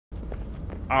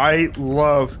I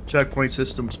love checkpoint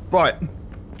systems, but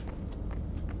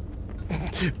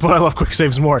I love quick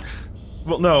saves more.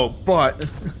 well, no, but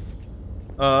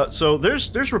so there's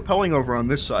rappelling over on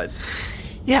this side.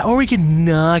 Yeah, or we can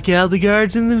knock out the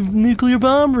guards in the nuclear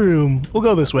bomb room. We'll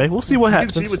go this way. We'll see what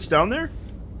happens. You can see what's down there?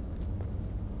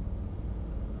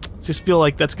 Just feel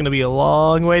like that's gonna be a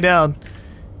long way down.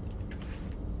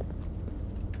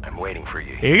 I'm waiting for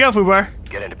you. Here you go, FUBAR.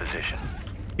 Get into position.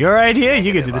 Your idea,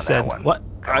 you get to descend. What?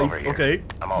 Come over here. Okay,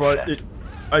 I'm all but set.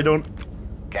 I don't...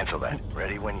 Cancel that.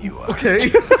 Ready when you are. Okay.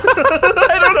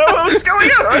 I don't know what's going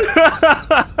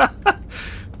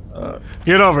on!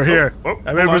 Get over here. Oh,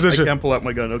 I'm in position. I can't pull out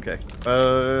my gun, okay.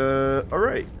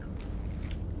 Alright.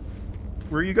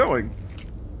 Where are you going?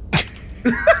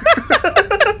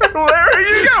 Where are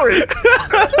you going?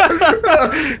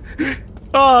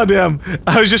 Oh damn!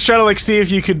 I was just trying to like see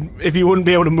if you wouldn't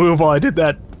be able to move while I did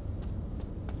that.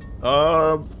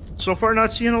 So far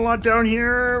not seeing a lot down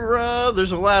here.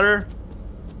 There's a ladder.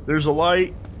 There's a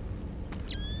light.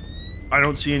 I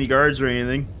don't see any guards or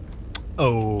anything.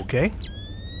 Okay.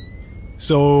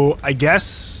 So I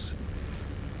guess.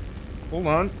 Hold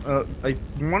on. I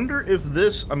wonder if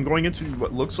this. I'm going into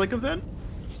what looks like a vent.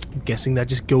 I'm guessing that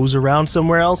just goes around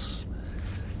somewhere else.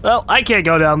 Well, I can't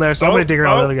go down there, so I'm gonna dig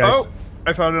around with other guys. Oh,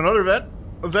 I found another vent.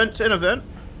 A vent and a vent.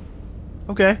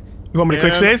 Okay. You want me to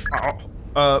quick save?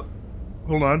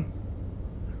 Hold on.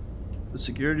 The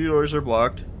security doors are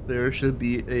blocked. There should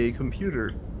be a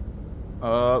computer.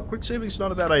 Quick saving's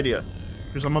not a bad idea,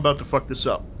 because I'm about to fuck this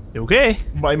up. Okay.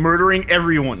 By murdering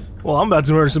everyone. Well, I'm about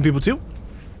to murder some people too.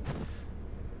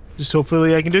 Just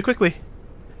hopefully I can do it quickly.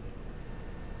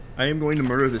 I am going to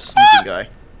murder this sleeping guy.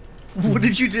 What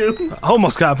did you do? I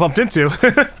almost got bumped into.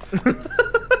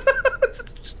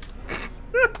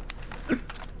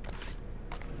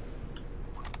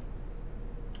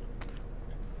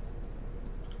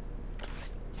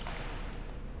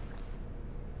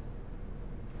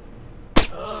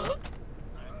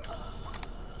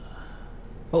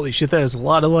 Holy shit, that is a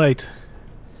lot of light.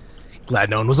 Glad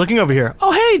no one was looking over here.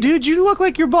 Oh hey dude, you look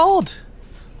like you're bald.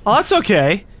 Oh, that's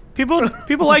okay. People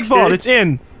like bald, it's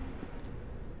in.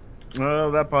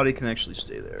 That body can actually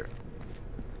stay there.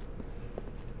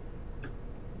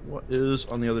 What is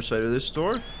on the other side of this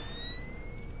door?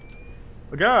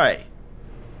 A guy.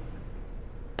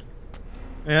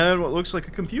 And what looks like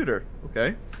a computer.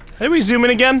 Okay. How do we zoom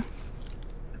in again?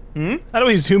 How do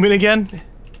we zoom in again?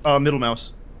 Middle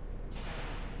mouse.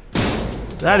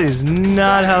 That is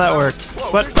not how that worked.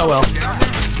 But, oh well.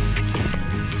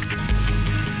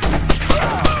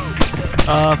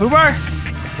 FUBAR?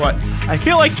 What? I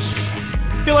feel like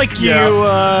you,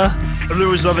 there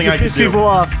was nothing I could piss do. people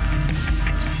off.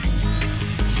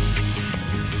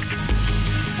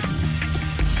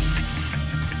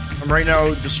 I'm right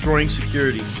now destroying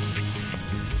security.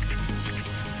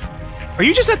 Are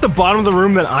you just at the bottom of the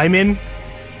room that I'm in?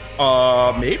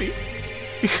 Maybe.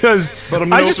 Because But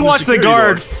I'm I gonna just open the watched the security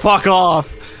guard door. fuck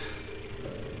off.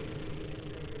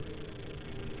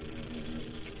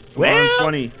 Come on, Well-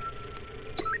 20.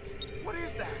 What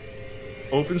is that?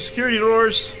 Open security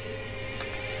doors.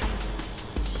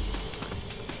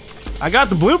 I got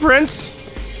the blueprints.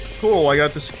 Cool, I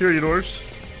got the security doors.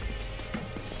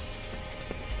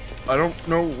 I don't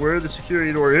know where the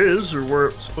security door is or where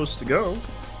it's supposed to go.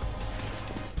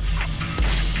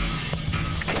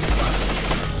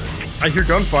 I hear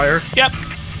gunfire. Yep.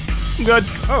 I'm good.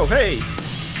 Oh, hey.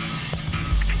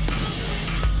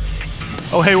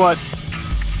 Oh, hey, what?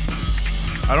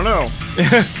 I don't know.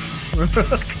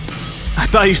 I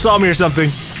thought you saw me or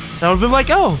something. I would have been like,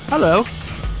 oh, hello.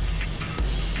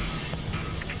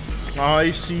 I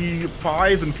see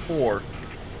 5 and 4.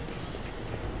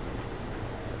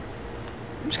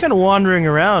 I'm just kind of wandering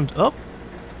around. Oh.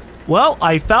 Well,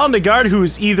 I found a guard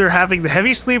who's either having the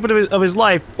heavy sleep of his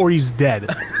life or he's dead. Is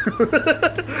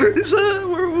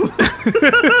hold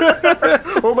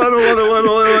on.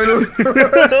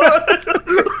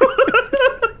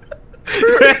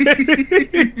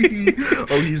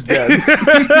 Oh, he's dead.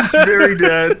 He's very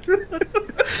dead.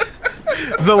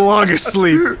 The longest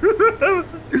sleep.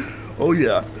 Oh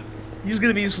yeah. He's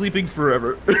gonna be sleeping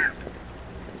forever.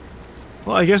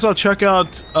 Well, I guess I'll check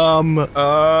out,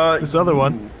 this other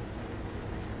one.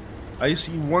 I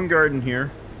see one guard in here,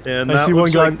 and I that see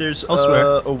looks one like guard there's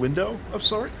elsewhere. a window of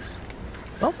sorts.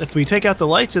 Well, if we take out the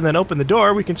lights and then open the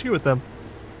door, we can screw with them.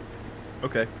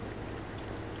 Okay.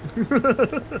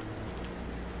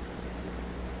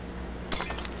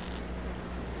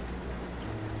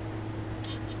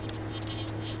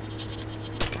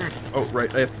 Oh,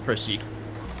 right, I have to press C.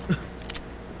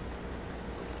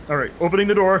 Alright, opening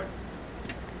the door.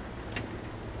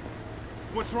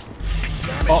 What's wrong?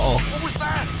 Damn it. Uh-oh. What was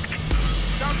that?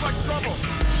 Sounds like trouble.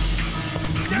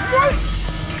 What?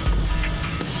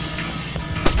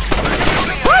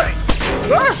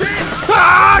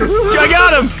 Ah! I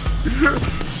got him!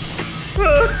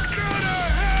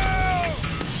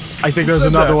 I think there's said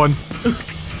another that? one.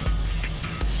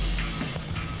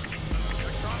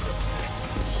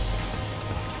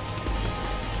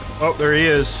 Oh, there he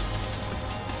is.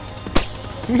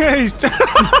 Yeah, he's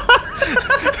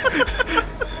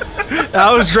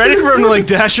I was ready for him to like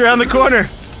dash around the corner.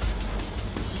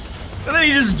 And then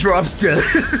he just drops dead.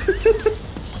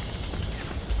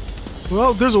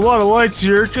 Well, there's a lot of lights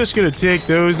here. Just gonna take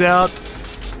those out.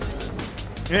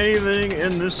 Anything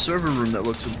in this server room that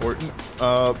looks important?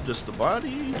 Just the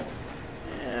body.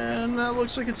 And that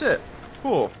looks like it's it.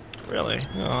 Cool. Really?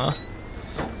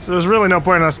 So there's really no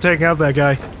point in us taking out that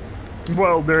guy.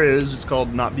 Well, there is. It's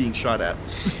called not being shot at.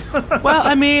 Well,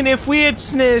 I mean, if we had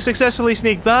successfully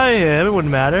sneaked by him, it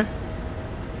wouldn't matter.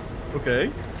 Okay.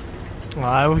 Well,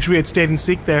 I wish we had stayed and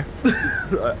seek there.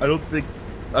 I don't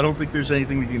think there's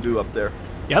anything we can do up there.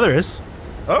 Yeah, there is.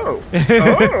 Oh.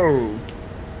 Oh.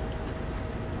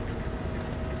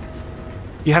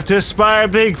 You have to aspire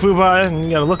big, FUBAR, and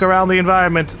you gotta look around the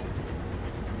environment.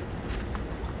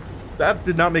 That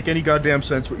did not make any goddamn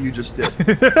sense what you just did. Did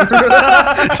you?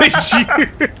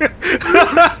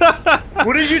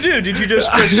 What did you do? Did you just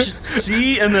press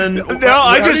C and then No,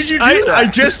 how did you do that? I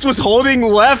just was holding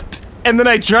left, and then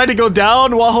I tried to go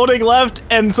down while holding left,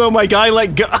 and so my guy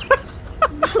let go.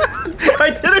 I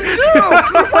did it too!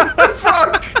 What the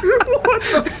fuck? What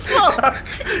the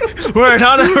fuck?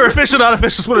 We're official, not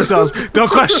official splinter cells.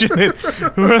 Don't question it.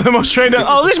 We're the most trained.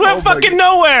 Oh, this went fucking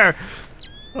nowhere.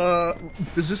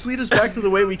 Does this lead us back to the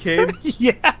way we came?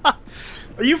 Yeah.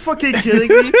 Are you fucking kidding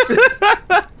me?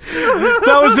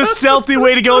 That was the stealthy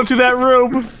way to go into that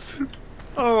room.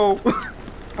 Oh.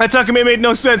 That talking made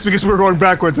no sense because we were going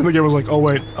backwards, and the game was like, oh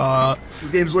wait, The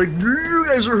game's like, you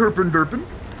guys are herping derping.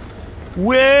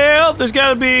 well, there's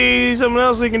gotta be something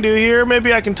else we can do here.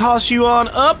 Maybe I can toss you on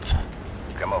up.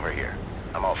 Come over here.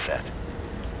 I'm all set.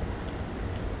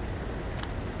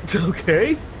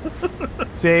 Okay.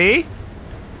 See?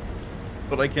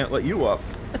 But I can't let you up.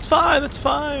 That's fine, that's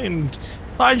fine.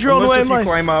 Find your own Unless way if in you life.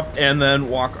 climb up and then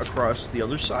walk across the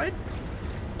other side?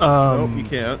 Nope, you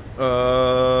can't.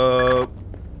 How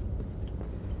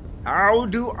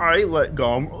do I let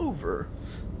GaLm over?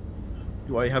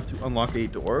 Do I have to unlock a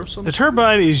door of some The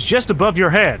turbine is just above your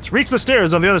hands. Reach the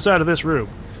stairs on the other side of this room.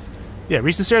 Yeah,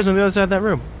 reach the stairs on the other side of that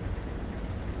room.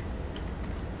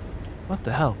 What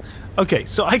the hell? Okay,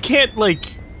 so I can't,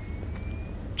 like,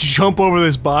 jump over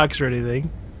this box or anything.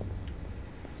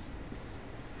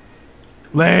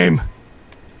 Lame.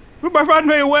 Run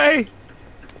me away!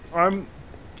 I'm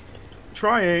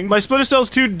trying. My Splinter Cell's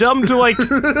too dumb to, like,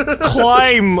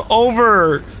 climb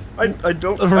over I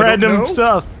don't random know.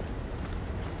 stuff.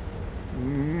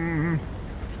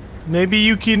 Maybe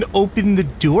you can open the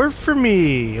door for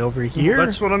me over here?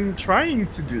 That's what I'm trying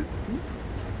to do.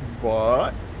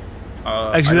 But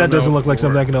Actually, that doesn't look like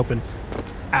something I can open.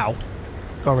 Ow.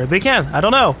 Or maybe I can. I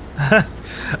don't know.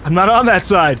 I'm not on that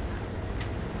side.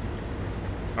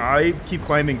 I keep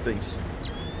climbing things.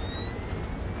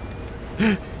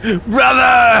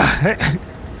 Brother!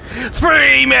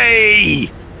 Free me!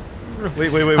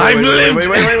 Wait. I've lived.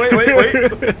 Wait.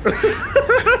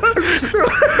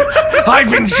 I've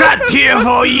been trapped here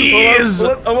for years!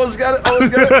 Hold on. Almost got it.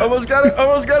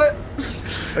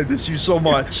 I miss you so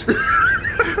much.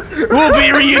 We'll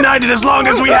be reunited as long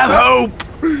as we have hope!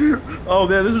 Oh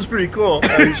man, this is pretty cool,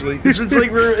 actually. It's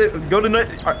like we're go to night.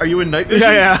 Are you in night vision?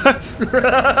 Yeah.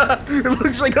 It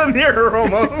looks like I'm here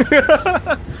almost.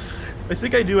 I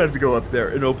think I do have to go up there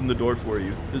and open the door for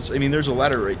you. I mean, there's a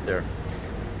ladder right there.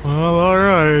 Well,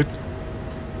 alright.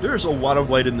 There's a lot of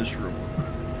light in this room.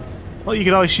 Well, you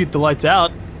can always shoot the lights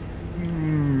out.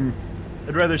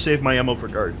 I'd rather save my ammo for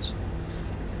guards.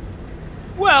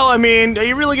 Well, I mean, are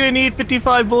you really gonna need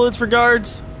 55 bullets for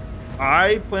guards?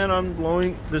 I plan on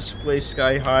blowing this place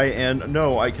sky high, and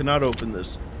no, I cannot open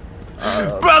this.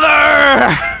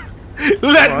 Brother!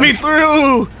 Let me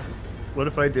through! What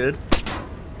if I did?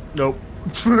 Nope.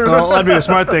 Well, that'd be the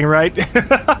smart thing, right?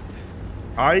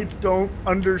 I don't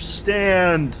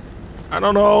understand. I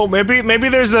don't know. Maybe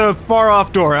there's a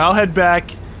far-off door. I'll head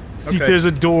back. See if Okay. there's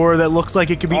a door that looks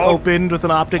like it could be I'll- opened with an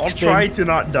optic I'll thing. try to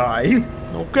not die.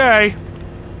 Okay.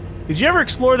 Did you ever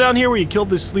explore down here where you killed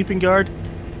this sleeping guard?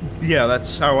 Yeah,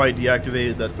 that's how I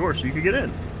deactivated that door, so you could get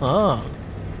in. Oh.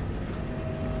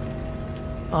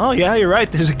 Oh, yeah, you're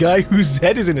right. There's a guy whose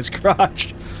head is in his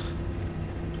crotch.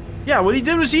 Yeah, what he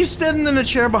did was he's standing in a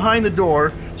chair behind the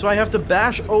door, so I have to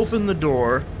bash open the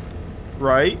door,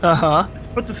 right? Uh-huh.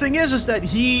 But the thing is that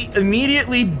he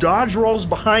immediately dodge rolls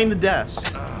behind the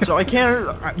desk. So I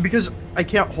can't, because I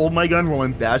can't hold my gun while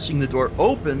I'm bashing the door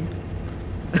open.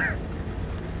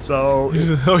 So...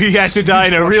 Oh, he had to die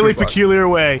in a really peculiar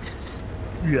way.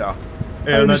 Yeah.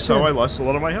 And that's how I lost a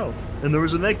lot of my health. And there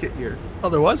was a medkit here. Oh,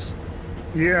 there was?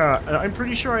 Yeah, and I'm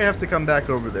pretty sure I have to come back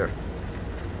over there.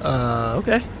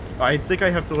 Okay. I think I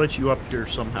have to let you up here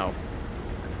somehow.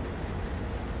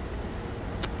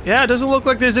 Yeah, it doesn't look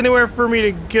like there's anywhere for me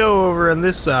to go over on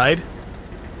this side.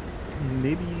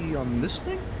 Maybe on this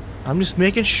thing? I'm just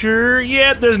making sure.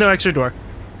 Yeah, there's no extra door.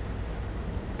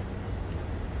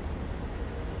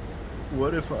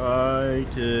 What if I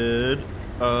did...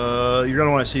 you're gonna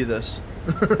want to see this.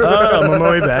 I'm on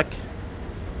my way back.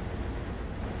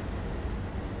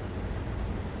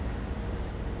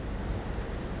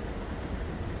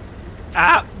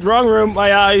 Ah! Wrong room,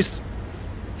 my eyes!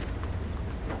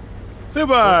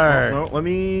 FUBAR! No, let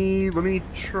me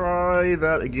try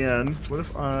that again. What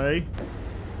if I...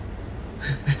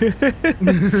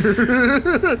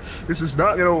 This is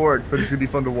not gonna work, but it's gonna be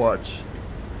fun to watch.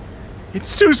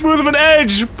 It's too smooth of an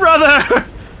edge, brother!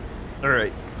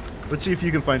 Alright. Let's see if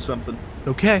you can find something.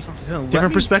 Okay.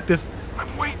 Different perspective.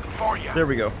 I'm waiting for you. There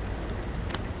we go.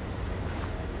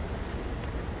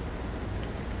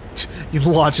 He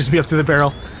launches me up to the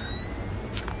barrel.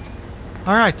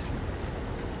 Alright.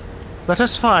 Let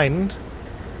us find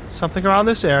something around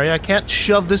this area. I can't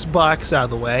shove this box out of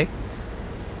the way.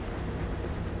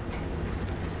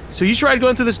 So you tried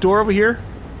going through this door over here?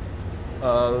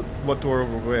 What door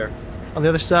over where? On the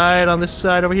other side, on this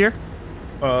side over here?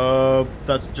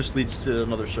 That just leads to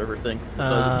another server thing.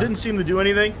 It didn't seem to do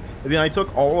anything. I mean, I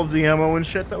took all of the ammo and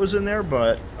shit that was in there,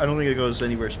 but I don't think it goes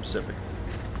anywhere specific.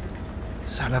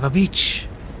 Son of a beach.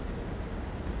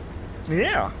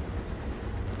 Yeah.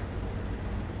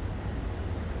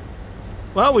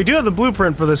 Well, we do have the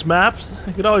blueprint for this map.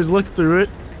 I could always look through it.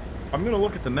 I'm gonna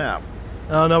look at the map.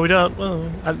 Oh, no, we don't. Well,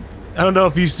 I don't know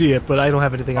if you see it, but I don't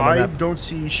have anything on my I map. don't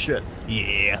see shit.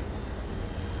 Yeah.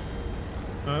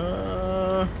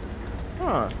 Huh.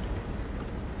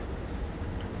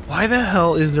 Why the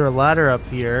hell is there a ladder up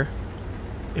here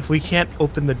if we can't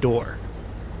open the door?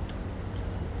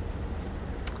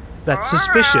 That's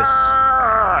suspicious.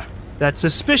 That's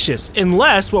suspicious.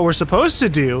 Unless what we're supposed to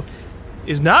do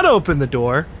is not open the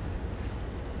door,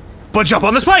 but jump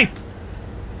on this pipe!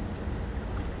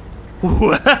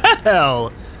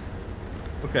 Well!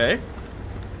 Okay.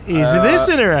 Isn't this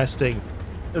interesting?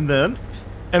 And then?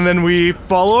 And then we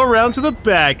follow around to the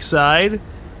backside,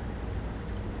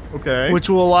 Okay. which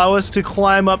will allow us to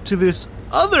climb up to this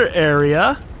other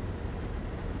area.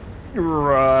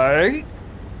 Right.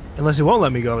 Unless it won't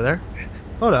let me go over there.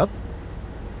 Hold up.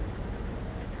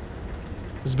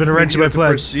 There's been a wrench in my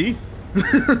plans. See?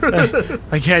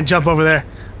 I can't jump over there.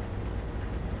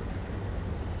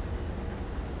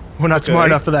 We're not smart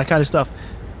enough for that kind of stuff.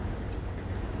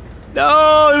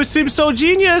 No, it seems so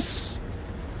genius.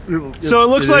 So it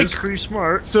looks like pretty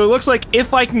smart. So it looks like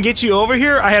if I can get you over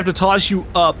here, I have to toss you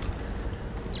up.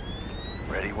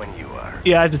 Ready when you are.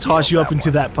 Yeah, I have to toss you up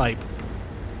into that pipe.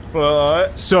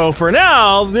 But So for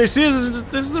now, this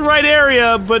is the right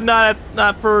area, but not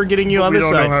for getting you on this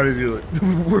we don't side. know how to do it.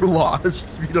 We're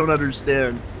lost. We don't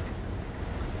understand.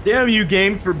 Damn you,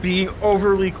 game, for being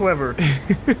overly clever.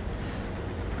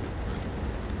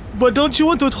 But don't you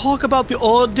want to talk about the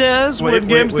old days when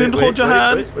games didn't hold your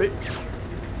hand? Wait.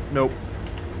 Nope.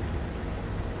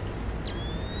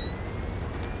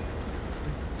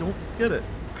 Don't get it.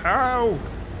 Ow!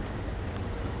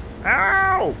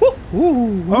 Ow!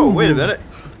 Ooh, Oh, wait a minute.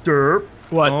 Derp.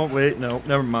 What? Oh, wait, no,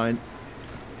 never mind.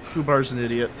 FUBAR's an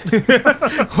idiot.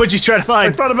 What'd you try to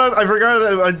find? I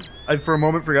forgot, I for a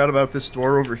moment forgot about this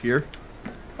door over here.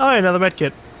 Oh, another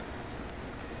medkit.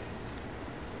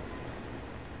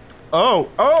 Oh!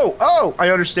 I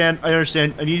understand. I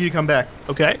need you to come back.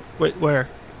 Okay, wait, where?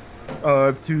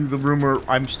 To the room where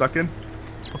I'm stuck in.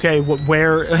 Okay,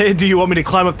 where? Do you want me to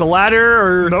climb up the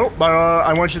ladder, or? Nope,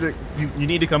 I want you to, you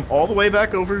need to come all the way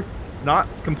back over, not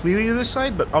completely to this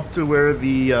side, but up to where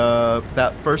the,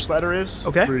 that first ladder is.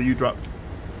 Okay. Where you drop,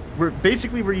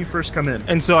 basically where you first come in.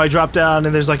 And so I drop down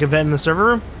and there's like a vent in the server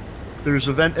room? There's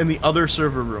a vent in the other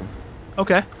server room.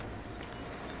 Okay.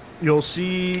 You'll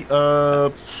see,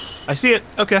 I see it,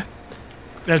 okay.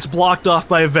 And it's blocked off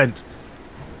by a vent.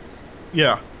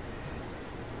 yeah.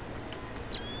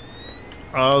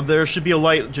 There should be a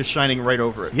light just shining right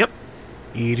over it. Yep.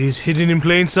 It is hidden in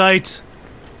plain sight.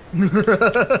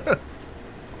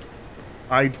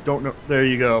 I don't know. There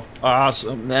you go.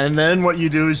 Awesome. And then what you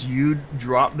do is you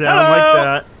drop down like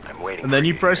that, I'm waiting. and then for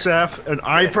you press F, and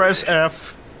I press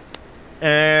F,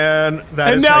 and that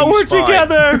And is how now you we're spy.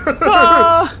 together!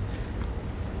 Ah!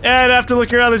 And after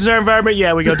looking around this environment,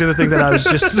 yeah, we go do the thing that I was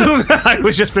just I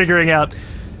was just figuring out.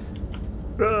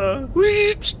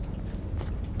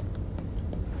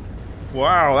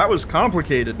 Wow, that was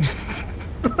complicated.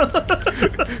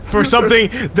 For something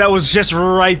that was just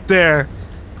right there.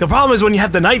 The problem is when you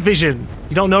have the night vision,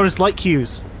 you don't notice light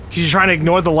cues because you're trying to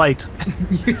ignore the light.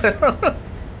 Yeah.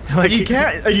 Like You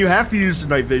can't, and you have to use the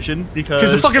night vision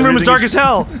because the fucking room is dark as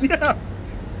hell. Yeah.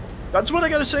 That's what I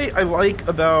gotta say I like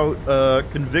about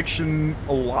Conviction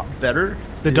a lot better.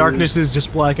 The darkness is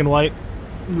just black and white.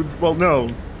 Well,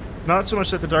 no. Not so much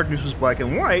that the darkness was black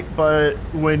and white, but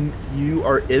when you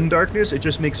are in darkness, it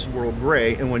just makes the world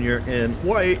gray, and when you're in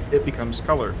white, it becomes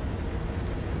color.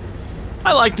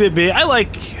 I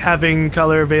like having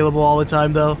color available all the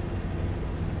time, though.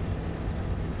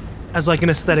 As like an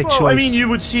aesthetic Well, choice. I mean, you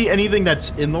would see anything that's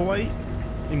in the light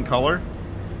in color,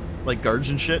 like guards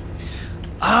and shit.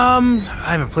 I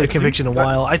haven't played Conviction in a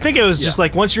while. I think it was just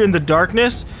like once you're in the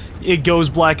darkness, it goes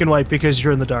black and white because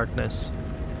you're in the darkness.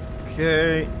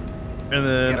 Okay, and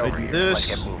then Get over I do here. this.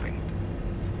 Let's get moving.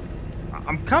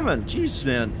 I'm coming. Jeez,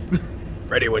 man.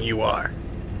 Ready when you are.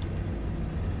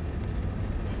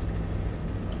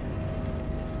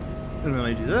 And then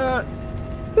I do that.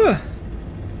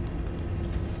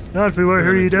 Not if we were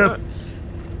hurried up.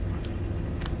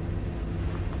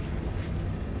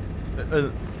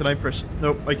 Can I press?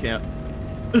 Nope, I can't.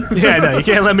 Yeah, no, you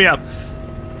can't let me up.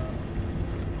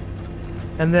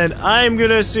 And then I'm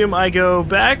gonna assume I go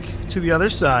back to the other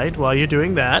side while you're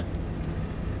doing that.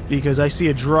 Because I see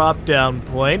a drop down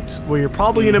point where you're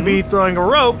probably gonna be throwing a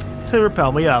rope to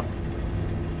rappel me up.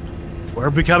 We're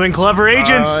becoming clever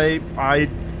agents!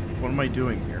 What am I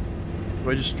doing here?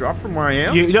 Do I just drop from where I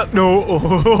am? You, no, no,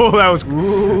 oh, that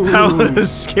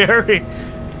was scary.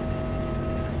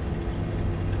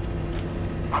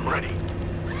 I'm ready.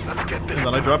 Let's get this. And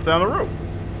then I drop down the rope.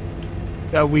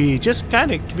 That we just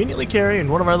kind of conveniently carry in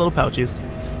one of our little pouches.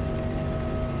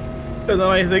 And then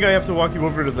I think I have to walk you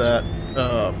over to that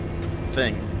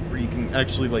thing where you can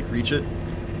actually like reach it.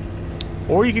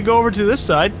 Or you could go over to this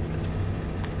side.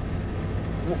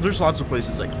 Well, there's lots of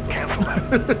places I can Cancel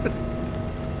that.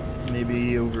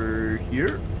 Maybe over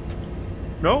here?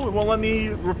 No, it won't let me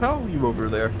repel you over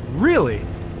there. Really?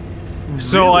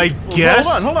 So Really? I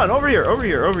guess. Hold on, over here,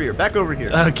 back over here.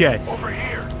 Okay. Over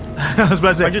here. I was about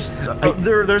to say. I just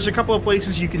there's a couple of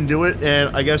places you can do it,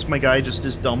 and I guess my guy just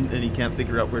is dumb and he can't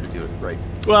figure out where to do it. Right?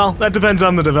 Well, that depends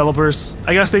on the developers.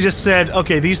 I guess they just said,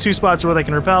 okay, these two spots are where they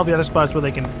can repel, the other spots where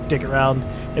they can dick around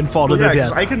and fall to their Yeah, death.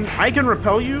 'cause I can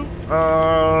repel you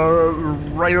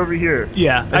right over here.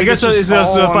 Yeah, I guess so. it's So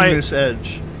just if all on I this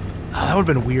edge. that would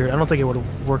have been weird. I don't think it would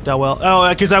have worked out well. Oh,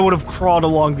 because I would have crawled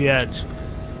along the edge.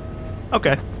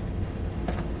 Okay.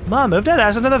 Mom, move that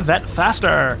ass into the vet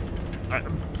faster.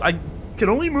 I can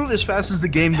only move as fast as the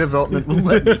game development will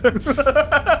let me.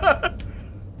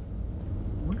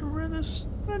 Wonder where this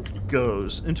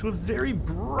goes. Into a very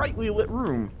brightly lit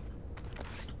room.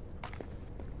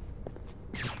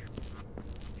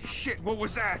 Shit, what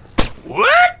was that?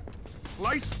 What?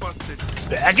 Lights busted.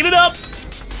 Backing it up.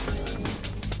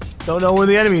 Don't know where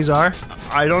the enemies are.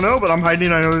 I don't know, but I'm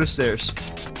hiding under the stairs.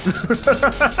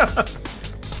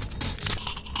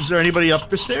 Is there anybody up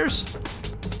the stairs?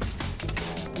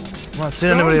 I'm not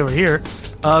seeing anybody over here.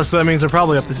 So that means they're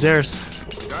probably up the stairs.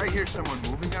 Did I hear someone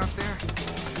moving out there?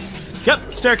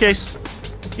 Yep, staircase.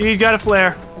 He's got a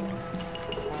flare.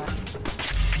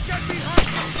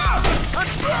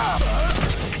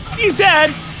 He's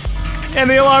dead! And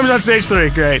the alarm's on stage 3.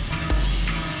 Great.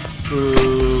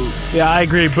 Boo. Yeah, I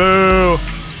agree. Boo!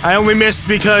 I only missed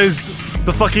because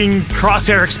the fucking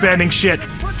crosshair expanding shit.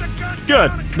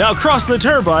 Good. Now cross the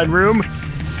turbine room,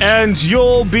 and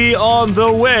you'll be on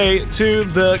the way to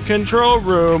the control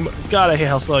room. God, I hate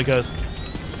how slow it goes.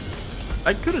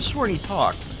 I could have sworn he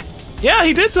talked. Yeah,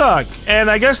 he did talk.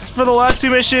 And I guess for the last 2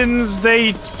 missions,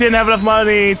 they didn't have enough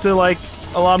money to, like,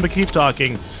 allow him to keep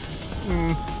talking.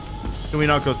 Can we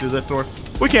not go through that door?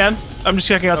 We can. I'm just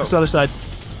checking out this other side.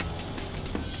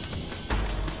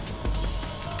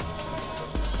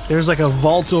 There's like a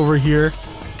vault over here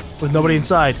with nobody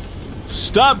inside.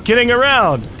 Stop kidding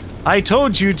around! I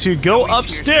told you to go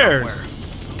upstairs.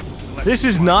 This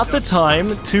is not the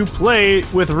time to play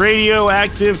with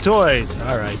radioactive toys.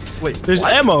 Alright. Wait, There's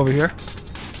what? ammo over here.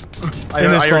 I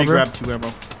in this already room. grabbed 2 ammo.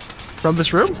 From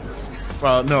this room?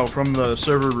 No, from the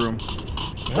server room.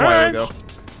 A while Alright. ago.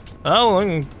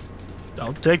 Oh,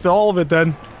 I'll take all of it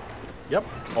then. Yep,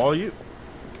 all you.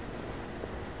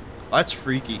 That's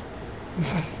freaky.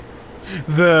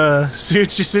 The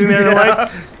suit's just sitting there in the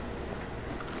light.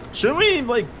 Shouldn't we,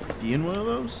 like, be in one of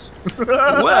those?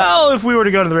 Well, if we were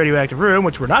to go to the radioactive room,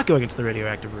 which we're not going into the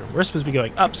radioactive room, we're supposed to be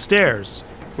going upstairs,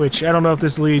 which I don't know if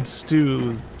this leads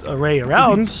to a way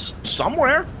around.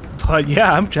 Somewhere. But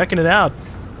yeah, I'm checking it out.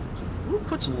 Who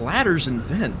puts ladders in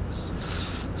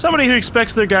vents? Somebody who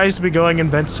expects their guys to be going in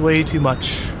vents way too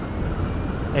much.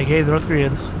 AKA the North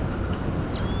Koreans.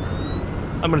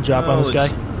 I'm gonna drop on this guy.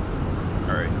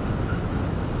 Alright.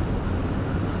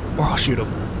 Or I'll shoot him.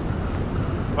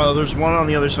 Oh, there's one on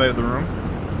the other side of the room.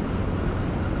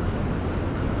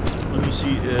 Let me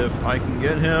see if I can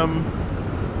get him.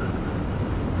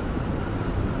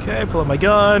 Okay, pull up my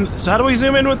gun. So how do we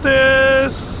zoom in with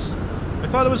this? I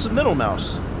thought it was the middle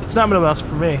mouse. It's not middle mouse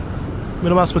for me.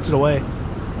 Middle mouse puts it away.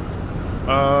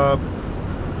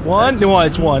 One? No,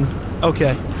 it's one.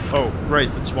 Okay. Oh, right,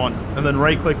 that's one. And then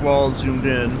right click while zoomed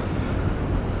in.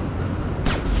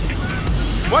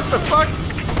 What the fuck?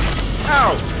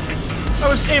 Ow! That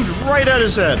was aimed right at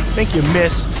his head. I think you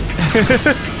missed.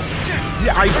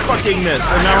 Yeah, I fucking missed,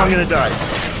 and now I'm gonna die.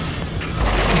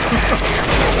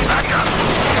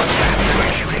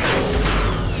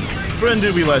 When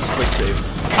do we last quick save?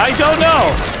 I don't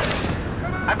know.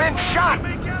 I've been shot!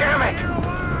 Damn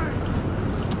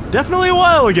it! Definitely a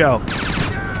while ago.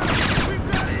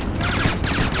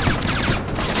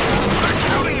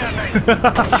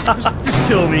 Just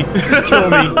kill me. Just kill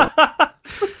me.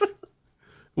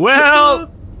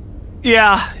 Well,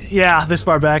 yeah, this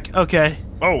far back. Okay.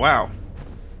 Oh, wow.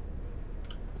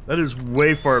 That is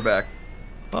way far back.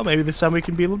 Well, maybe this time we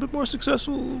can be a little bit more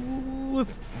successful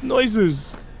with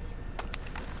noises.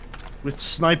 With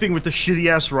sniping with the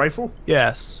shitty-ass rifle?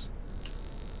 Yes.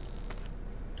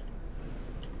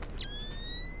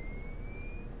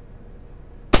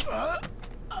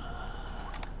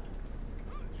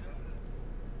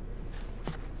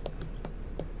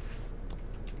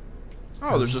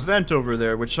 Oh, there's a vent over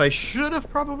there, which I should have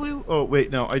probably... Oh,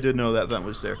 wait, no, I did know that vent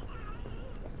was there.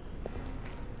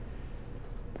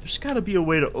 There's gotta be a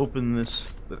way to open this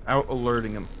without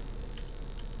alerting him.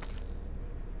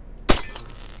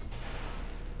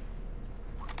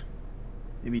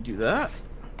 Maybe do that?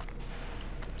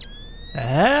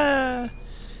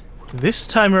 This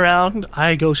time around,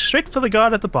 I go straight for the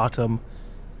guard at the bottom.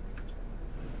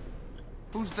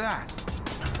 Who's that? I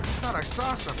thought I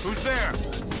saw some. Who's there?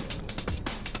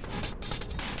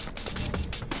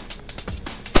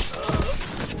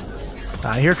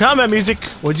 I hear combat music.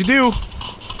 What'd you do?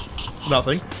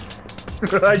 Nothing.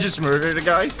 I just murdered a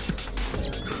guy.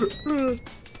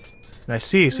 I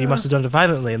see, so you must have done it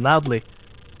violently and loudly.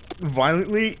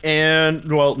 Violently and...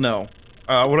 well, no.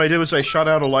 What I did was I shot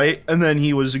out a light, and then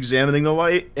he was examining the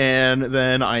light, and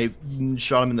then I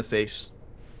shot him in the face.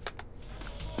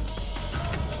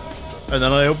 And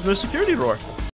then I opened the security door.